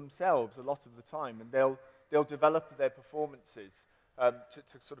film themselves a lot of the time, and they'll develop their performances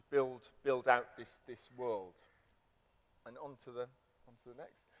to sort of build out this world. And on to the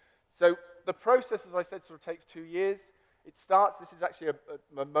next. So the process, as I said, sort of takes 2 years. It starts, this is actually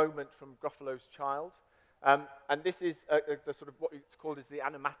a moment from Gruffalo's child. And this is the sort of what it's called is the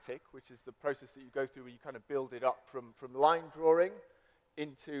animatic, which is the process that you go through where you kind of build it up from line drawing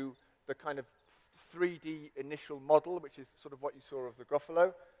into the kind of 3D initial model, which is sort of what you saw of the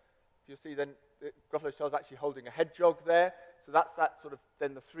Gruffalo. If you see then, Gruffalo's child is actually holding a hedgehog there. So that's that sort of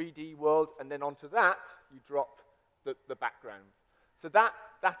then the 3D world, and then onto that you drop the background. So that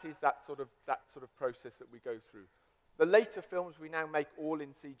is that sort of process that we go through. The later films we now make all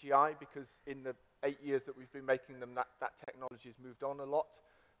in CGI because in the 8 years that we've been making them, that technology has moved on a lot.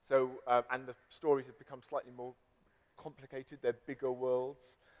 So and the stories have become slightly more complicated. They're bigger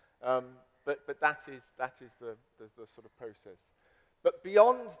worlds. But that is the sort of process. But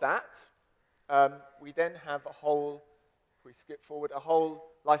beyond that, we then have a whole, if we skip forward, a whole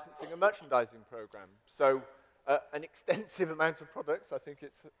licensing and merchandising program. So an extensive amount of products, I think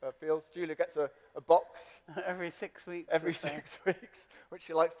it feels. Julia gets a box. Every 6 weeks. Every 6 weeks, which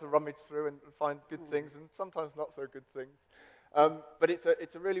she likes to rummage through and find good things and sometimes not so good things. But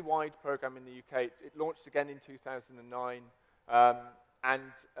it's a really wide program in the UK. It launched again in 2009.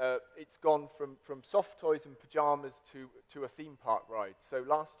 And it's gone from soft toys and pajamas to a theme park ride. So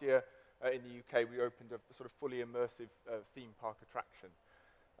last year in the UK, we opened a sort of fully immersive theme park attraction.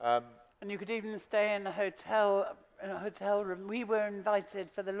 And you could even stay in a hotel room. We were invited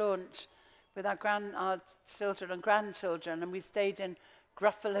for the launch with our children and grandchildren, and we stayed in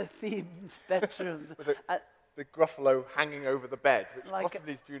Gruffalo-themed bedrooms. With the Gruffalo hanging over the bed, which like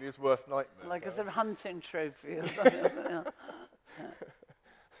possibly is Julia's worst nightmare. Like a sort of hunting trophy or something.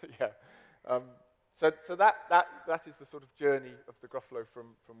 Yeah. So that is the sort of journey of the Gruffalo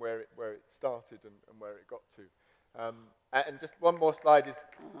from where it started and where it got to. And just one more slide is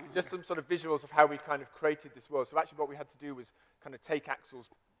just some sort of visuals of how we kind of created this world. So actually what we had to do was kind of take Axel's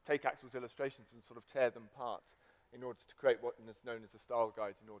illustrations and sort of tear them apart in order to create what is known as a style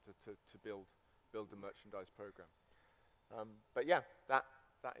guide in order to build the merchandise program. But yeah, that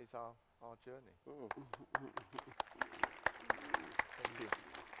is our journey. Thank you.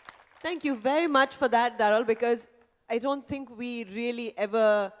 Thank you very much for that, Daryl, because I don't think we really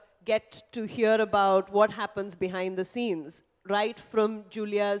ever get to hear about what happens behind the scenes, right from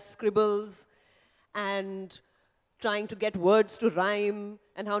Julia's scribbles and trying to get words to rhyme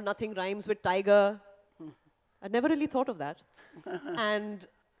and how nothing rhymes with tiger. I'd never really thought of that. and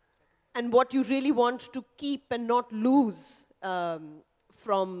what you really want to keep and not lose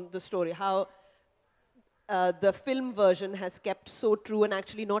from the story, how the film version has kept so true and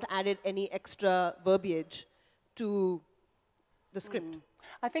actually not added any extra verbiage to the script.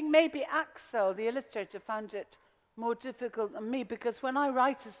 I think maybe Axel, the illustrator, found it more difficult than me because when I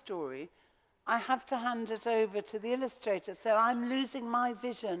write a story, I have to hand it over to the illustrator, so I'm losing my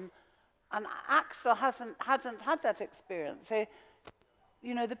vision, and Axel hadn't had that experience. So,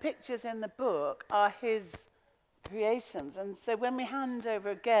 you know, the pictures in the book are his creations, and so when we hand over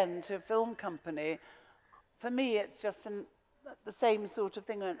again to a film company, for me, it's just the same sort of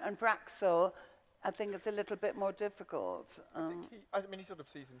thing, and for Axel, I think it's a little bit more difficult. I mean, he sort of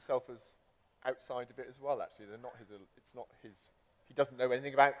sees himself as outside of it as well. Actually, it's not his. He doesn't know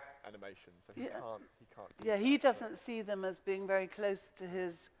anything about animation, so he can't. Yeah, he doesn't see them as being very close to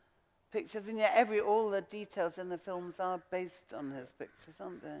his pictures, and yet all the details in the films are based on his pictures,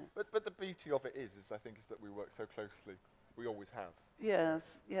 aren't they? But the beauty of it is I think, is that we work so closely. We always have.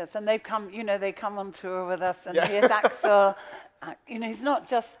 Yes, and they've come. You know, they come on tour with us, and here's Axel. You know, he's not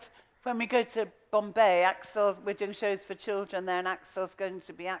just. When we go to Bombay, we're doing shows for children there, and Axel's going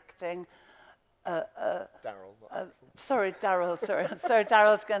to be acting. Daryl, not Axel. Sorry, Daryl. Sorry,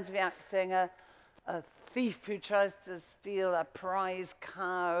 Daryl's going to be acting a thief who tries to steal a prize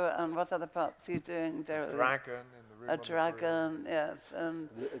cow. And what other parts are you doing, Daryl? A dragon in the room. A dragon, yes. And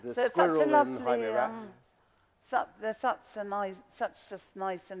The so it's such a squirrel lovely. in Jaime Rats. They're such just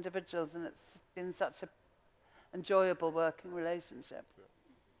nice individuals, and it's been such an enjoyable working relationship.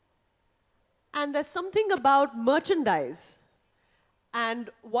 And there's something about merchandise. And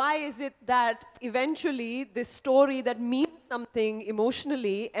why is it that eventually this story that means something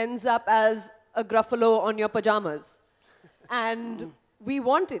emotionally ends up as a Gruffalo on your pajamas? And we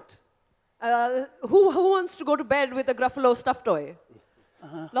want it. Who wants to go to bed with a Gruffalo stuffed toy?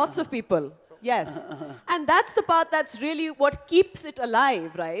 Lots of people. yes. And that's the part that's really what keeps it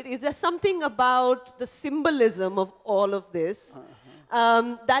alive, right? Is there something about the symbolism of all of this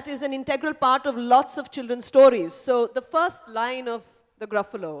that is an integral part of lots of children's stories. So the first line of the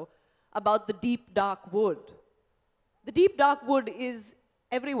Gruffalo about the deep, dark wood. The deep, dark wood is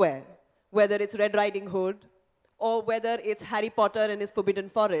everywhere, whether it's Red Riding Hood, or whether it's Harry Potter and his Forbidden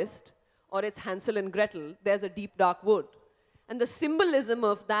Forest, or it's Hansel and Gretel, there's a deep, dark wood. And the symbolism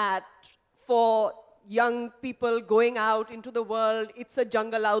of that for young people going out into the world, it's a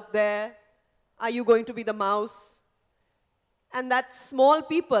jungle out there, are you going to be the mouse? And that small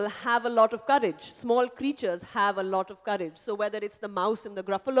people have a lot of courage. Small creatures have a lot of courage. So whether it's the mouse in the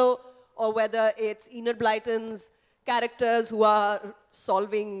Gruffalo, or whether it's Enid Blyton's characters who are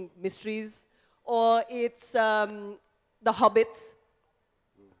solving mysteries, or it's the Hobbits,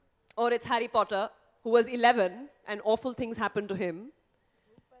 or it's Harry Potter, who was 11 and awful things happened to him.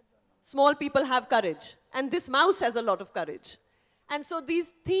 Small people have courage. And this mouse has a lot of courage. And so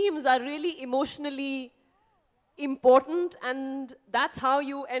these themes are really emotionally important, and that's how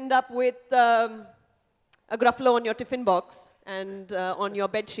you end up with a Gruffalo on your tiffin box and on your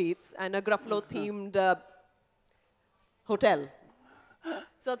bed sheets and a Gruffalo-themed hotel.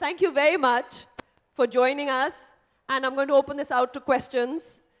 So thank you very much for joining us, and I'm going to open this out to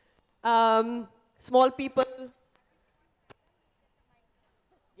questions. Small people.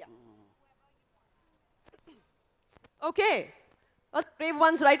 Yeah. Okay. Well, the brave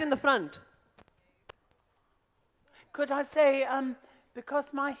one's right in the front. Could I say,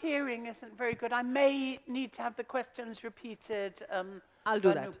 because my hearing isn't very good, I may need to have the questions repeated. I'll do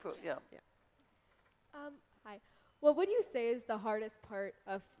by that. Nupur, yeah. Hi. What would you say is the hardest part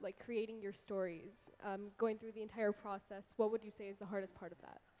of like creating your stories, going through the entire process? What would you say is the hardest part of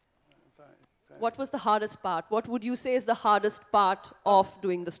that? What was the hardest part? What would you say is the hardest part of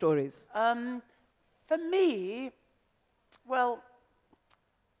doing the stories? For me, well,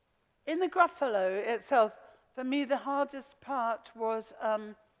 in the Gruffalo itself, for me the hardest part was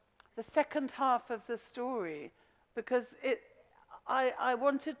the second half of the story, because I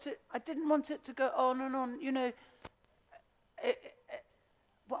didn't want it to go on and on, you know.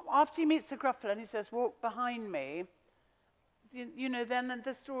 After he meets the Gruffalo and he says, walk behind me, you know, then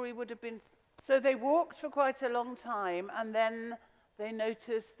the story would have been, so they walked for quite a long time, and then they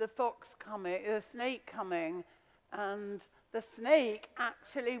noticed the fox coming, the snake coming, and the snake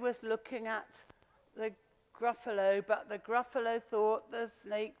actually was looking at the Gruffalo, but the Gruffalo thought the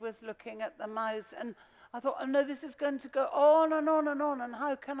snake was looking at the mouse, and I thought, oh no, this is going to go on and on and on, and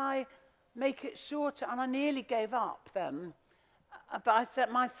how can I make it shorter? And I nearly gave up then. But I said,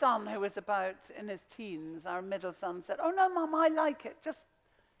 my son, who was about in his teens, our middle son, said, oh no, Mum, I like it. Just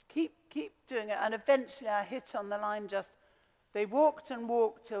keep doing it. And eventually I hit on the line just, they walked and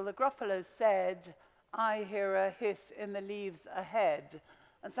walked till the Gruffalo said, I hear a hiss in the leaves ahead.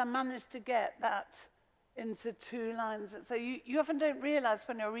 And so I managed to get that into 2 lines. So you often don't realize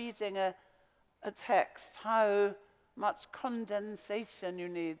when you're reading a text how much condensation you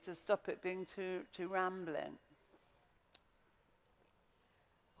need to stop it being too rambling.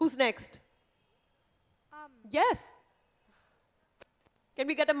 Who's next? Yes. Can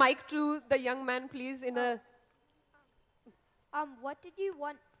we get a mic to the young man, please, in a... What did you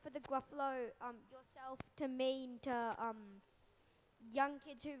want for the Gruffalo yourself to mean to young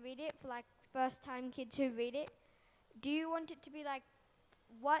kids who read it, for like first-time kids who read it? Do you want it to be like,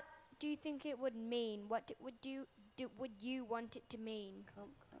 what do you think it would mean? What would you want it to mean?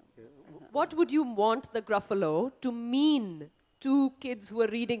 What would you want the Gruffalo to mean to kids who are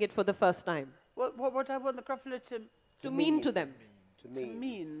reading it for the first time? What would I want the Gruffalo to mean to them? To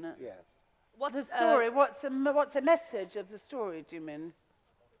mean? Yes. What's the story? What's the message of the story, do you mean?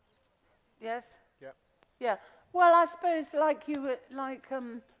 Yes? Yeah. Yeah. Well, I suppose like you were, like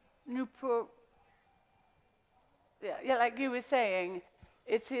Nupur, yeah, like you were saying,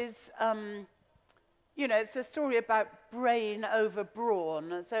 it is, you know, it's a story about brain over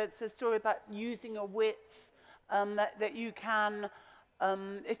brawn. So it's a story about using your wits, that you can,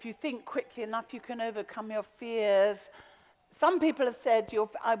 if you think quickly enough, you can overcome your fears. Some people have said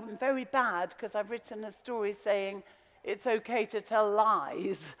I'm very bad because I've written a story saying it's okay to tell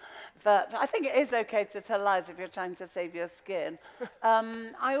lies. But I think it is okay to tell lies if you're trying to save your skin.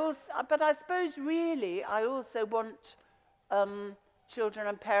 But I suppose really I also want children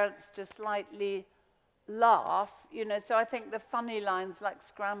and parents to slightly laugh, you know. So I think the funny lines like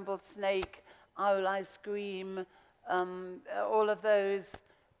scrambled snake, owl, I scream, all of those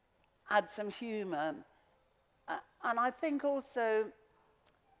add some humor. And I think also,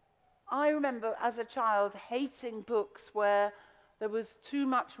 I remember as a child hating books where there was too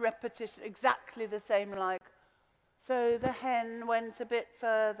much repetition, exactly the same, like, so the hen went a bit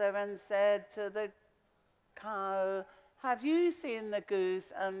further and said to the cow, have you seen the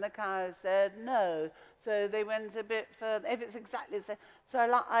goose? And the cow said, no. So they went a bit further, if it's exactly the same. So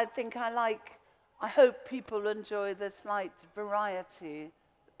I hope people enjoy the slight variety,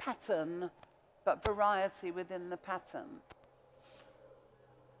 pattern, but variety within the pattern.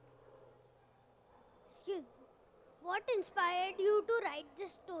 Excuse, what inspired you to write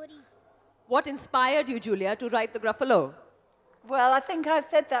this story? What inspired you, Julia, to write the Gruffalo? Well, I think I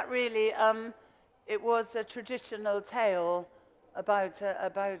said that really. It was a traditional tale about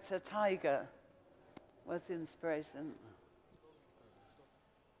a tiger was the inspiration.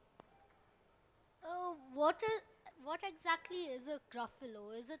 What exactly is a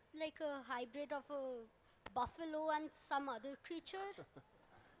Gruffalo? Is it like a hybrid of a buffalo and some other creature?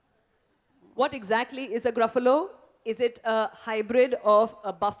 What exactly is a Gruffalo? Is it a hybrid of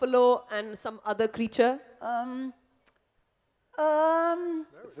a buffalo and some other creature? No,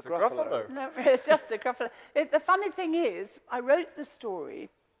 it's a Gruffalo. No, it's just a Gruffalo. The funny thing is, I wrote the story,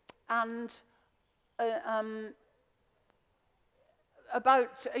 and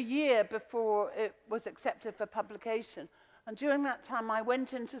about a year before it was accepted for publication, and during that time I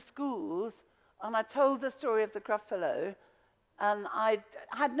went into schools and I told the story of the Gruffalo, and I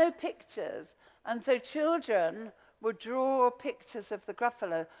had no pictures, and so children would draw pictures of the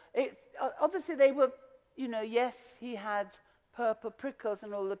Gruffalo. Obviously they were, you know, yes, he had purple prickles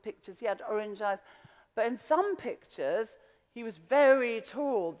in all the pictures, he had orange eyes, but in some pictures he was very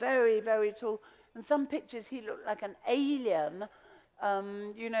tall, very, very tall. In some pictures he looked like an alien,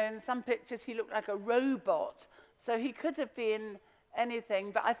 you know, in some pictures he looked like a robot, so he could have been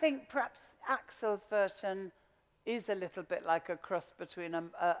anything, but I think perhaps Axel's version is a little bit like a cross between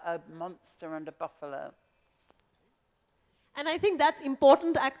a monster and a buffalo. And I think that's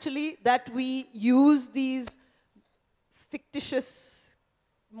important, actually, that we use these fictitious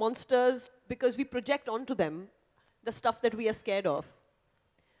monsters because we project onto them the stuff that we are scared of.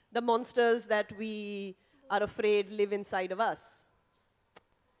 The monsters that we are afraid live inside of us.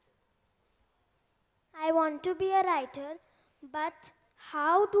 I want to be a writer, but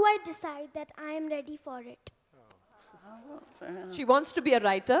how do I decide that I am ready for it? She wants to be a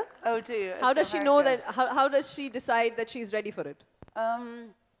writer. Oh, do you? How does she know that? How does she decide that she's ready for it?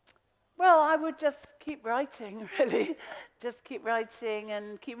 Well, I would just keep writing, really. Just keep writing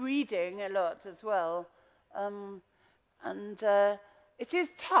and keep reading a lot as well. It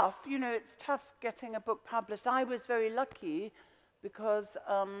is tough, you know, it's tough getting a book published. I was very lucky because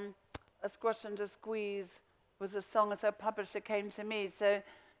A Squash and a Squeeze was a song as a publisher came to me, so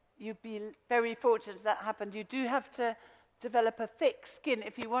you'd be very fortunate that happened. You do have to develop a thick skin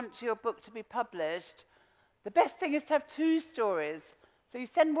if you want your book to be published. The best thing is to have 2 stories. So you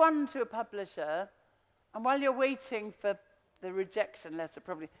send one to a publisher, and while you're waiting for the rejection letter,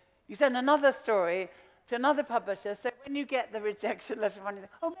 probably, you send another story to another publisher, so when you get the rejection letter, you think,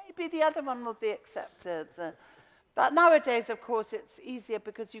 oh, maybe the other one will be accepted. But nowadays, of course, it's easier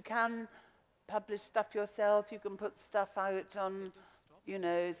because you can publish stuff yourself, you can put stuff out on, you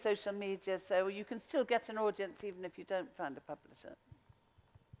know, social media, so you can still get an audience even if you don't find a publisher.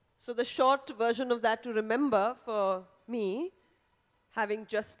 So the short version of that to remember for me, having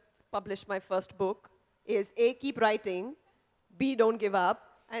just published my first book, is A, keep writing, B, don't give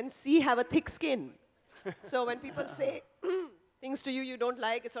up, and C, have a thick skin. So when people say things to you you don't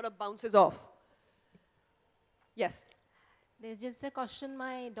like, it sort of bounces off. Yes? There's just a question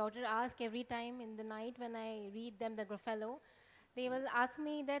my daughter asks every time in the night when I read them the Gruffalo. They will ask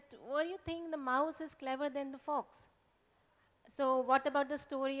me that, what do you think the mouse is clever than the fox? So what about the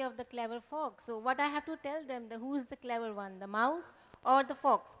story of the clever fox? So what I have to tell them, who's the clever one, the mouse or the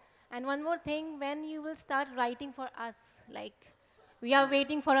fox? And one more thing, when you will start writing for us, like we are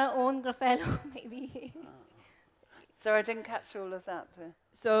waiting for our own Gruffalo, maybe. So I didn't catch all of that.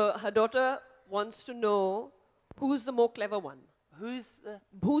 So her daughter wants to know who's the more clever one.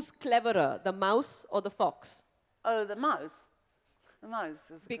 Who's cleverer, the mouse or the fox? Oh, the mouse. The mouse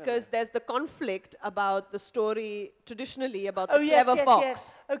is because there's the conflict about the story traditionally about the clever fox.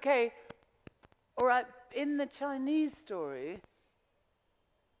 Yes. Okay. All right. In the Chinese story,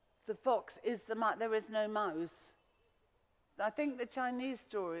 the fox is the mouse. There is no mouse. I think the Chinese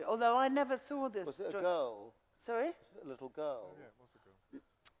story, although I never saw this story. Was it a girl? Sorry? A little girl. Oh, yeah, it was a girl.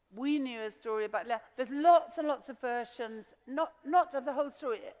 We knew a story about that. There's lots and lots of versions, not of the whole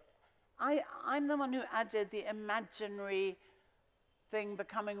story. I'm the one who added the imaginary thing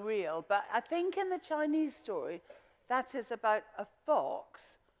becoming real, but I think in the Chinese story, that is about a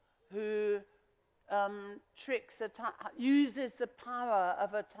fox who uses the power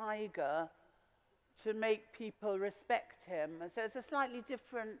of a tiger to make people respect him. So it's a slightly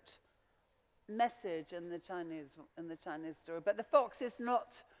different message in the Chinese story. But the fox is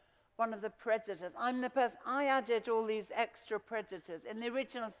not one of the predators. I'm the person. I added all these extra predators. In the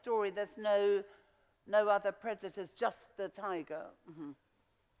original story, there's no other predators, just the tiger. Mm-hmm.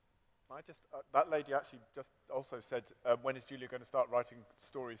 That lady actually just also said, when is Julia going to start writing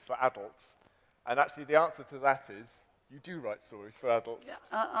stories for adults? And actually the answer to that is, you do write stories for adults.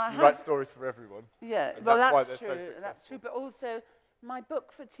 Yeah, you write stories for everyone. Yeah, well that's true, that's true. But also, my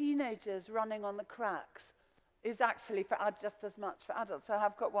book for teenagers, Running on the Cracks, is actually for just as much for adults. So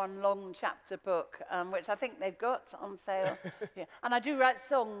I've got one long chapter book, which I think they've got on sale. Yeah. And I do write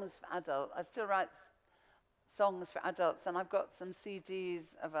songs for adults. I still write songs for adults, and I've got some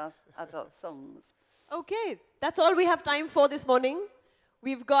CDs of our adult songs. Okay, that's all we have time for this morning.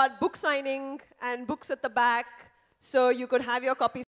 We've got book signing and books at the back, so you could have your copies.